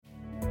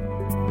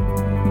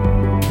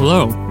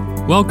Hello,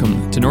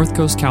 welcome to North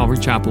Coast Calvary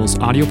Chapel's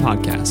audio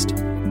podcast.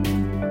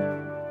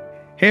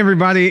 Hey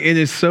everybody, it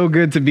is so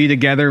good to be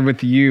together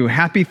with you.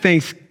 Happy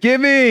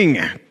Thanksgiving!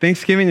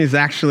 Thanksgiving is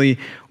actually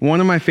one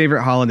of my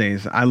favorite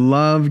holidays. I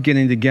love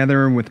getting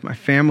together with my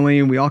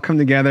family. We all come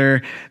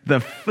together.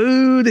 The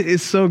food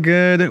is so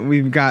good.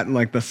 We've got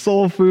like the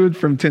soul food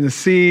from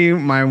Tennessee.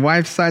 My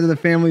wife's side of the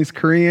family is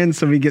Korean,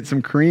 so we get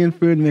some Korean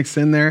food mixed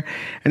in there.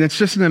 And it's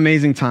just an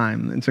amazing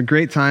time. It's a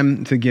great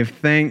time to give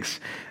thanks,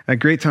 a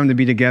great time to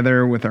be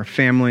together with our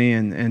family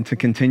and to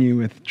continue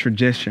with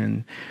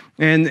tradition.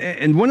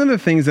 And one of the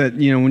things that,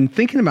 when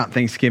thinking about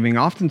Thanksgiving,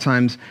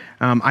 oftentimes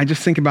I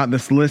just think about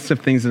this list of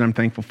things that I'm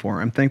thankful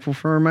for. I'm thankful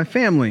for my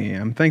family.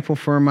 I'm thankful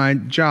for my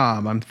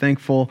job. I'm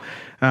thankful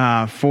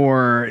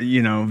for,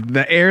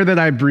 the air that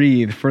I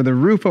breathe, for the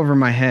roof over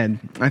my head.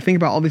 I think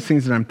about all these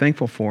things that I'm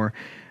thankful for.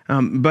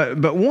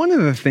 But one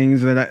of the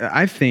things that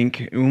I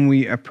think when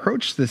we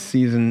approach this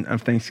season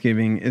of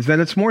Thanksgiving is that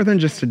it's more than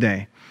just a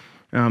day.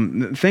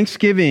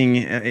 Thanksgiving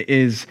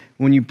is,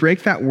 when you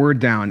break that word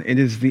down, it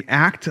is the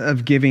act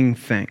of giving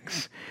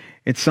thanks.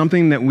 It's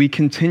something that we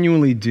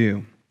continually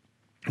do.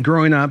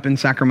 Growing up in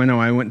Sacramento,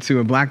 I went to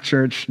a black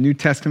church, New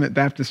Testament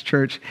Baptist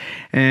church,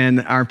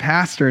 and our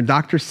pastor,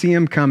 Dr.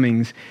 C.M.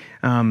 Cummings,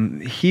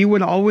 he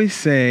would always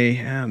say,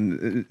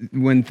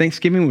 when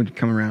Thanksgiving would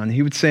come around,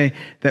 he would say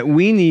that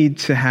we need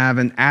to have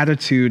an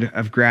attitude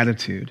of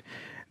gratitude.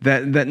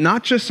 That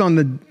not just on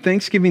the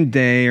Thanksgiving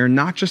day or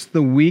not just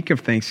the week of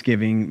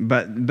Thanksgiving,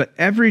 but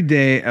every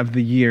day of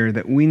the year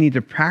that we need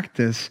to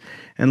practice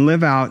and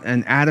live out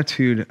an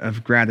attitude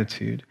of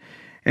gratitude.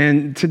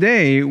 And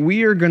today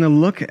we are going to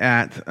look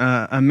at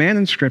a man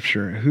in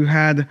Scripture who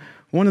had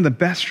one of the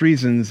best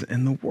reasons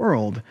in the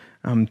world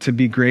to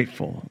be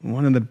grateful,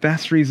 one of the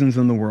best reasons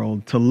in the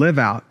world to live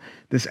out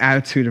this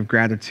attitude of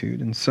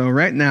gratitude. And so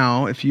right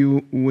now, if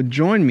you would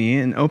join me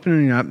in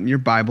opening up your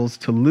Bibles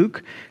to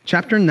Luke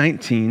chapter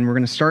 19, we're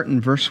going to start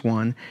in verse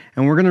 1,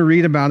 and we're going to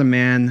read about a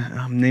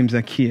man named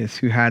Zacchaeus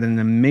who had an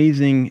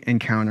amazing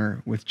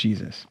encounter with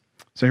Jesus.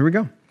 So here we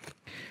go.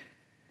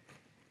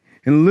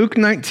 In Luke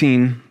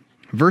 19,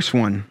 verse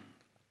 1,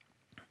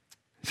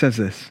 it says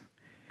this: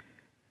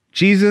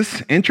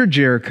 Jesus entered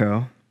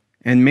Jericho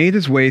and made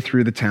his way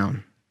through the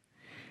town.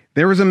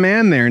 There was a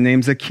man there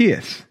named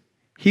Zacchaeus.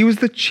 He was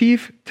the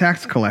chief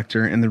tax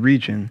collector in the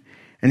region,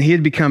 and he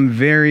had become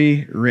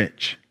very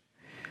rich.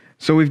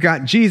 So we've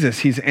got Jesus.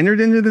 He's entered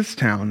into this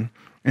town,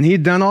 and he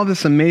had done all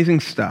this amazing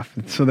stuff.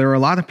 So there were a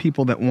lot of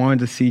people that wanted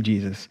to see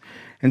Jesus.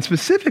 And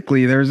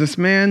specifically, there was this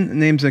man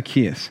named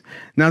Zacchaeus.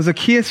 Now,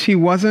 Zacchaeus, he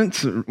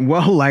wasn't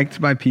well liked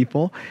by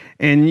people,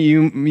 and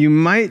you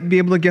might be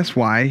able to guess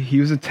why. He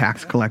was a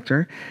tax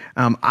collector.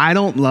 I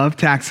don't love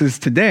taxes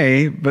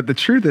today, but the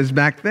truth is,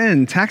 back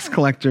then, tax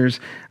collectors,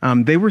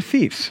 they were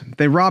thieves.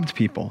 They robbed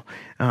people.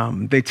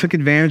 They took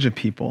advantage of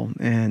people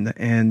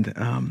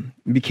and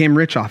became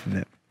rich off of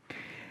it.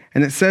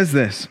 And it says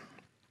this: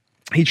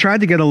 he tried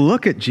to get a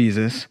look at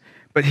Jesus,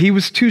 but he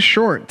was too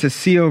short to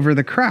see over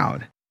the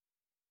crowd.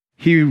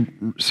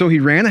 So he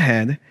ran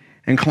ahead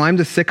and climbed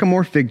a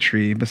sycamore fig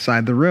tree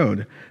beside the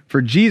road, for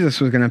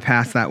Jesus was going to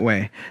pass that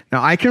way.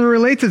 Now, I can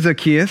relate to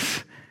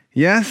Zacchaeus.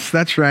 Yes,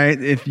 that's right.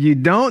 If you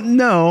don't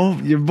know,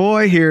 your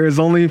boy here is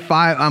only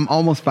I'm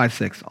almost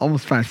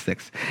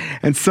 5'6".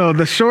 And so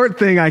the short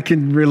thing I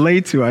can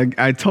relate to,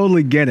 I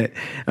totally get it.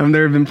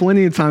 There have been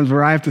plenty of times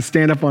where I have to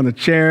stand up on a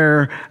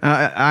chair.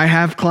 I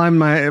have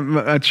climbed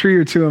a tree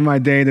or two in my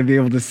day to be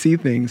able to see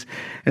things.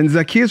 And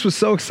Zacchaeus was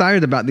so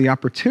excited about the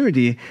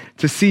opportunity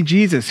to see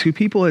Jesus, who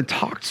people had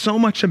talked so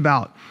much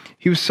about.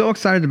 He was so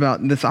excited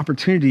about this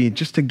opportunity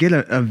just to get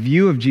a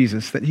view of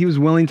Jesus that he was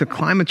willing to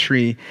climb a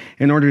tree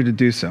in order to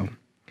do so. And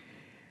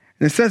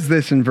it says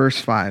this in verse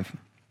 5.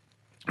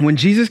 When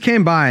Jesus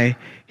came by,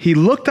 he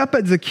looked up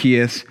at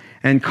Zacchaeus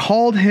and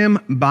called him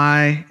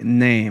by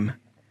name.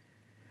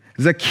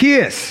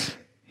 "Zacchaeus,"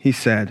 he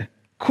said,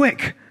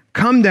 "quick,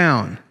 come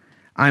down.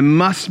 I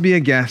must be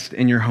a guest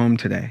in your home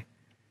today."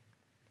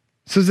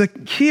 So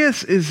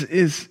Zacchaeus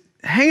is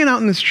hanging out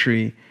in this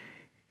tree.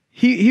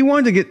 He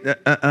wanted to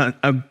get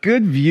a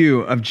good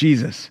view of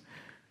Jesus.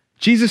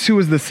 Jesus, who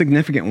was the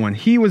significant one.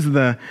 He was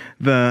the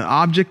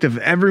object of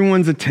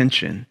everyone's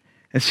attention.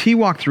 As he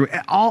walked through,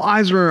 all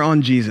eyes were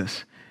on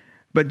Jesus.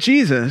 But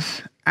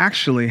Jesus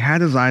actually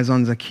had his eyes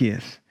on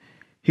Zacchaeus.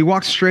 He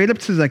walked straight up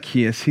to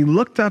Zacchaeus. He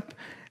looked up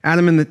at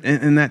him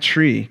in that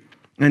tree,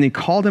 and he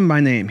called him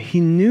by name.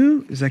 He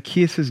knew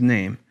Zacchaeus'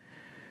 name.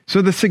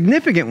 So the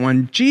significant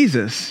one,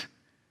 Jesus,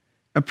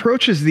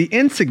 approaches the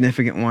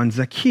insignificant one,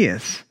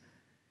 Zacchaeus,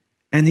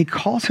 and he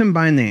calls him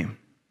by name.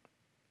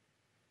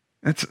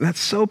 That's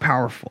so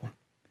powerful.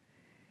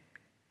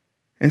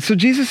 And so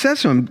Jesus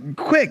says to him,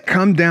 "Quick,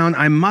 come down.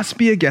 I must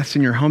be a guest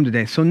in your home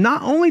today." So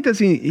not only does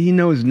he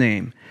know his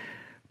name,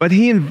 but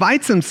he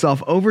invites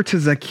himself over to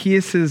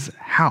Zacchaeus'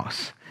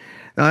 house.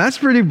 Now that's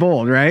pretty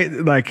bold, right?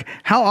 Like,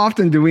 how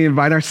often do we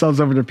invite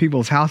ourselves over to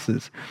people's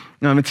houses?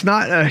 It's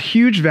not a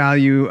huge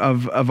value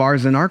of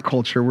ours in our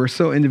culture. We're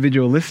so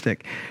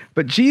individualistic.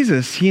 But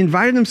Jesus, he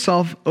invited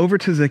himself over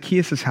to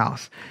Zacchaeus'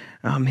 house.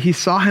 He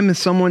saw him as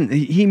someone,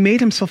 he made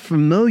himself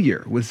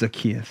familiar with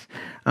Zacchaeus.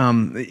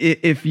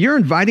 If you're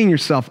inviting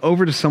yourself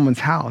over to someone's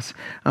house,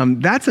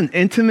 that's an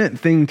intimate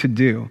thing to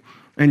do.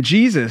 And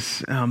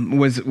Jesus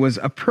was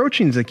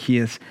approaching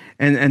Zacchaeus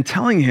and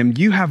telling him,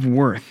 you have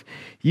worth,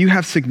 you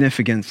have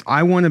significance,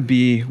 I want to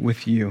be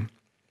with you.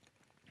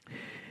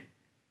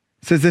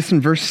 It says this in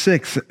verse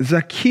 6,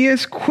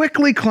 Zacchaeus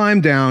quickly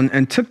climbed down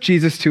and took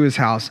Jesus to his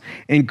house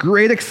in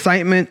great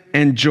excitement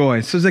and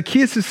joy. So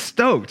Zacchaeus is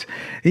stoked.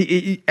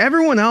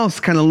 Everyone else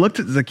kind of looked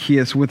at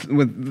Zacchaeus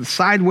with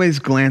sideways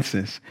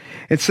glances.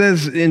 It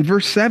says in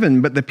verse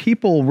 7, but the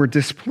people were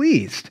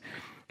displeased.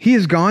 He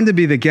has gone to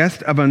be the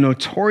guest of a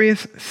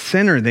notorious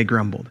sinner, they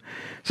grumbled.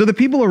 So the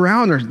people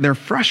around they're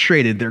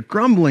frustrated, they're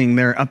grumbling,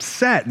 they're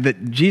upset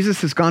that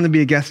Jesus has gone to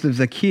be a guest of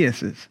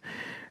Zacchaeus's.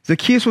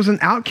 Zacchaeus was an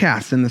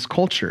outcast in this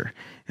culture.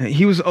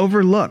 He was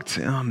overlooked.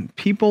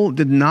 People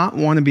did not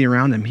want to be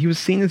around him. He was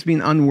seen as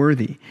being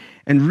unworthy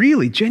and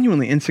really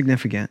genuinely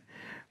insignificant.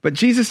 But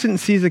Jesus didn't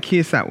see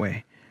Zacchaeus that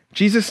way.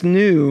 Jesus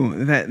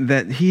knew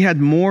that he had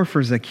more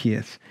for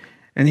Zacchaeus,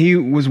 and he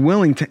was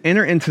willing to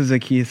enter into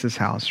Zacchaeus'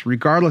 house,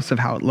 regardless of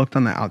how it looked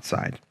on the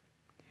outside.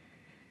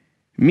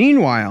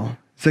 Meanwhile,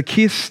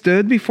 Zacchaeus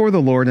stood before the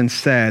Lord and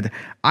said,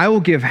 I will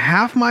give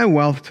half my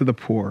wealth to the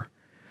poor.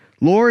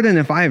 Lord, and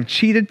if I have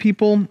cheated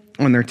people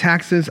on their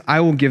taxes, I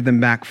will give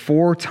them back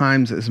 4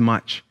 times as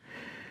much.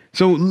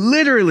 So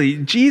literally,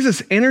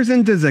 Jesus enters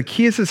into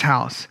Zacchaeus'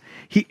 house.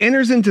 He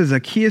enters into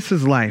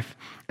Zacchaeus' life.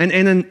 And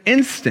in an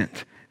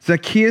instant,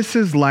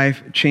 Zacchaeus'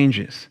 life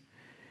changes.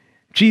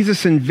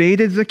 Jesus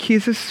invaded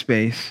Zacchaeus'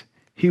 space.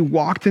 He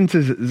walked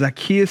into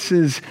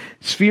Zacchaeus'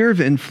 sphere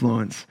of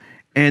influence.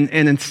 And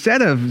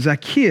instead of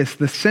Zacchaeus,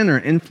 the sinner,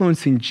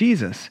 influencing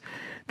Jesus,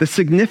 the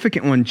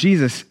significant one,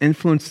 Jesus,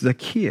 influenced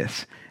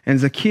Zacchaeus. And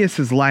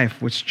Zacchaeus'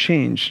 life was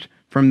changed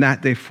from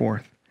that day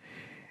forth.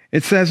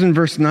 It says in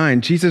verse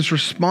 9, Jesus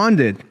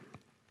responded,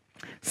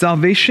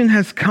 salvation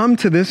has come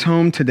to this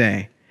home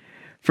today,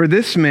 for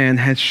this man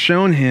has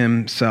shown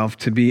himself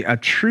to be a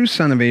true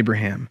son of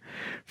Abraham.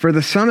 For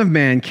the Son of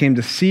Man came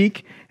to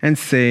seek and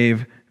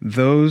save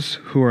those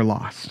who are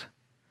lost.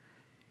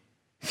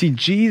 See,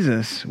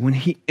 Jesus, when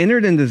he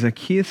entered into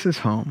Zacchaeus'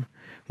 home,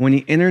 when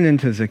he entered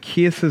into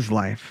Zacchaeus'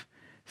 life,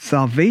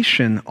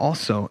 salvation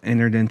also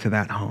entered into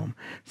that home.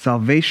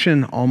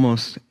 Salvation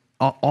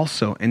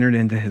also entered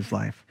into his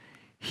life.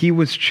 He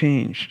was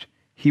changed.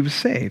 He was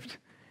saved.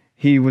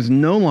 He was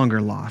no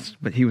longer lost,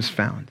 but he was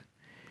found.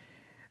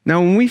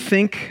 Now, when we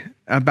think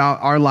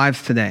about our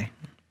lives today,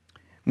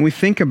 when we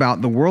think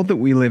about the world that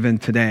we live in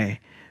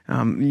today,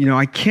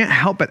 I can't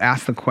help but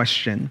ask the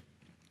question,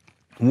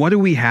 what do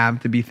we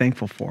have to be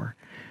thankful for?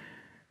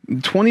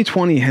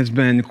 2020 has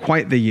been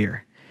quite the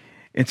year.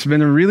 It's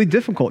been a really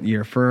difficult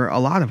year for a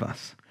lot of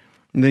us.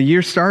 The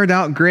year started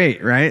out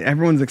great, right?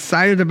 Everyone's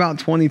excited about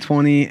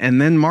 2020,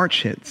 and then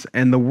March hits,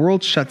 and the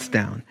world shuts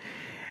down.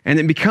 And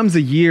it becomes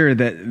a year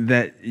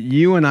that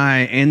you and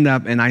I end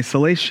up in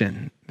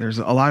isolation. There's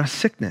a lot of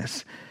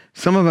sickness.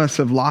 Some of us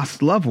have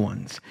lost loved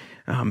ones.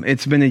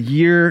 It's been a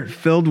year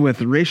filled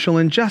with racial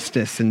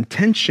injustice and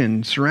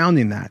tension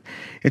surrounding that.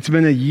 It's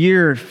been a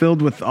year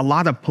filled with a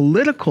lot of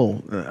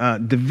political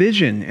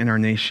division in our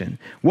nation.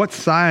 What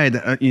side,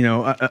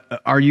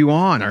 are you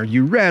on? Are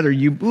you red? Are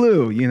you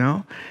blue?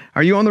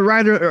 Are you on the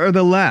right or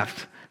the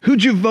left?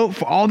 Who'd you vote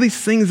for? All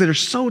these things that are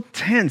so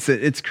tense.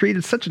 It's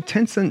created such a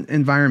tense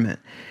environment.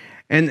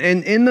 And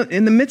in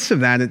the midst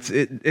of that,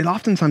 it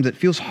oftentimes it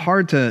feels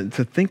hard to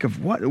think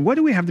of what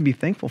do we have to be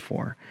thankful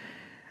for.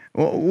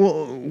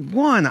 Well,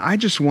 one, I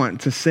just want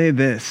to say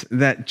this,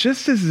 that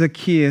just as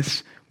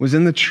Zacchaeus was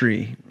in the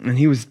tree and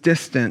he was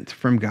distant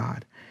from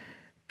God,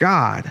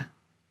 God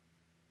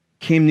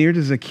came near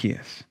to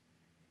Zacchaeus.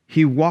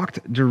 He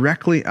walked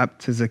directly up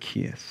to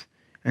Zacchaeus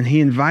and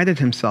he invited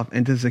himself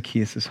into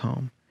Zacchaeus'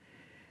 home.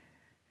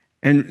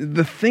 And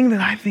the thing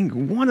that I think,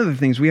 one of the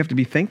things we have to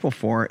be thankful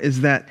for is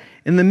that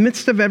in the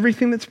midst of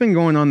everything that's been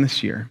going on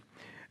this year,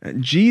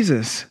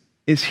 Jesus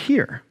is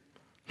here.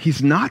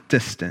 He's not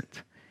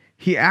distant.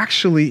 He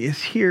actually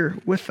is here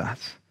with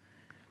us.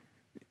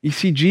 You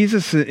see,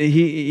 Jesus,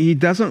 he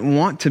doesn't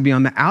want to be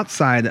on the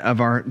outside of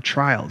our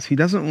trials. He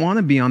doesn't want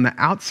to be on the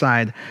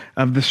outside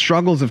of the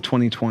struggles of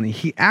 2020.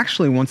 He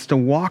actually wants to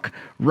walk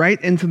right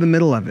into the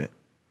middle of it.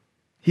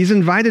 He's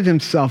invited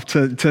himself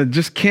to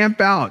just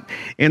camp out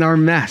in our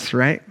mess,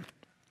 right?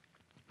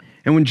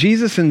 And when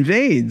Jesus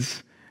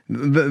invades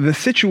the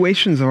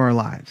situations of our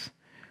lives,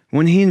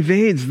 when he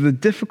invades the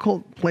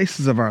difficult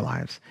places of our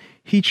lives,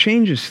 he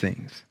changes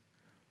things.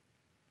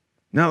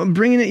 Now,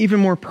 bringing it even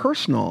more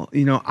personal,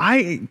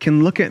 I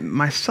can look at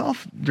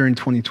myself during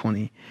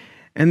 2020,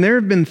 and there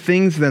have been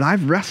things that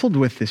I've wrestled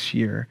with this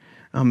year.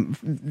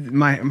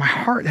 My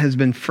heart has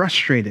been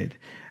frustrated.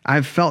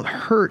 I've felt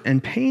hurt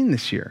and pain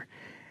this year.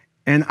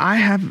 And I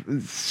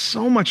have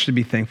so much to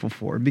be thankful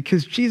for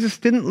because Jesus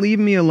didn't leave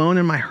me alone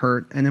in my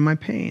hurt and in my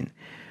pain.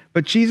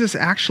 But Jesus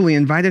actually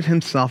invited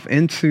himself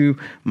into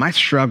my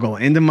struggle,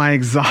 into my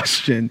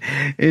exhaustion,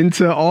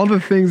 into all the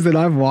things that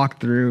I've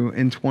walked through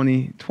in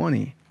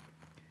 2020.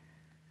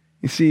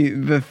 You see,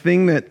 the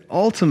thing that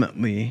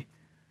ultimately,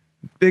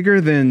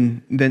 bigger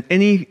than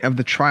any of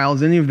the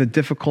trials, any of the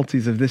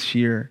difficulties of this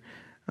year,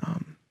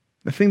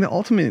 the thing that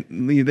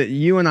ultimately that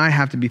you and I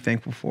have to be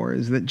thankful for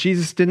is that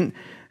Jesus didn't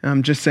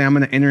just say, I'm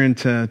going to enter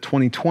into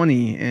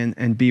 2020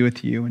 and be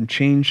with you and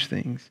change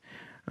things.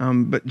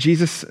 But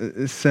Jesus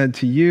said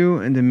to you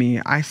and to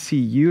me, I see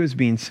you as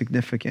being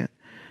significant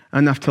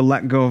enough to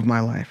let go of my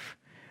life.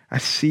 I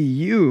see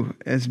you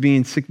as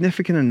being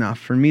significant enough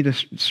for me to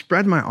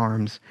spread my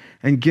arms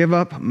and give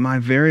up my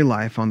very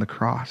life on the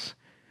cross.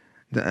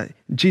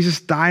 Jesus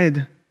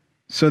died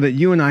so that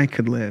you and I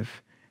could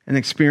live and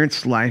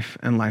experience life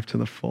and life to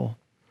the full.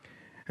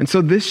 And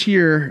so this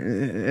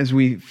year, as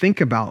we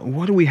think about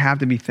what do we have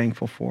to be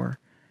thankful for,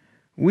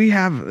 we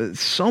have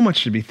so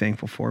much to be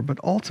thankful for, but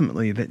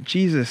ultimately that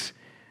Jesus,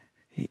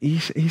 he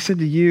said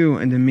to you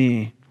and to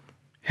me,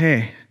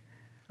 hey,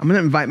 I'm going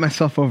to invite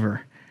myself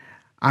over.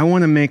 I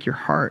want to make your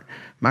heart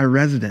my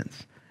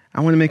residence.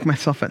 I want to make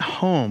myself at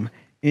home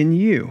in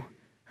you.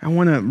 I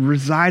want to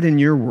reside in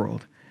your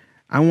world.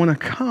 I want to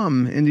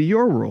come into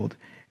your world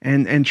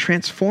and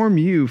transform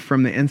you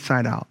from the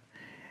inside out.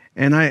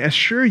 And I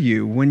assure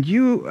you, when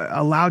you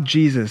allow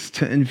Jesus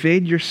to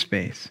invade your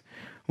space,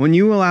 when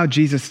you allow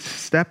Jesus to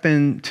step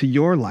into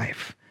your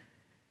life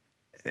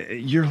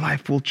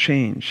will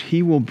change.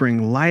 He will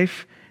bring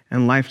life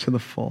and life to the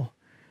full.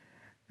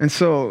 And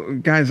so,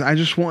 guys, I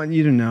just want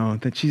you to know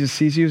that Jesus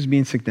sees you as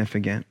being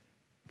significant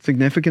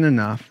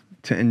enough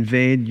to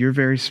invade your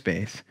very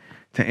space,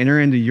 to enter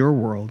into your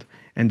world,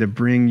 and to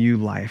bring you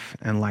life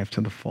and life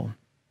to the full.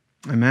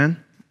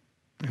 Amen?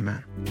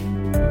 Amen.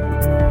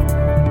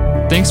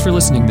 Thanks for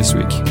listening this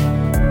week.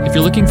 If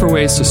you're looking for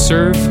ways to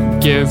serve,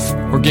 give,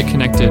 or get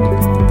connected,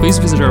 please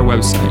visit our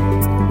website,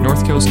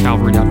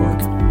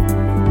 northcoastcalvary.org.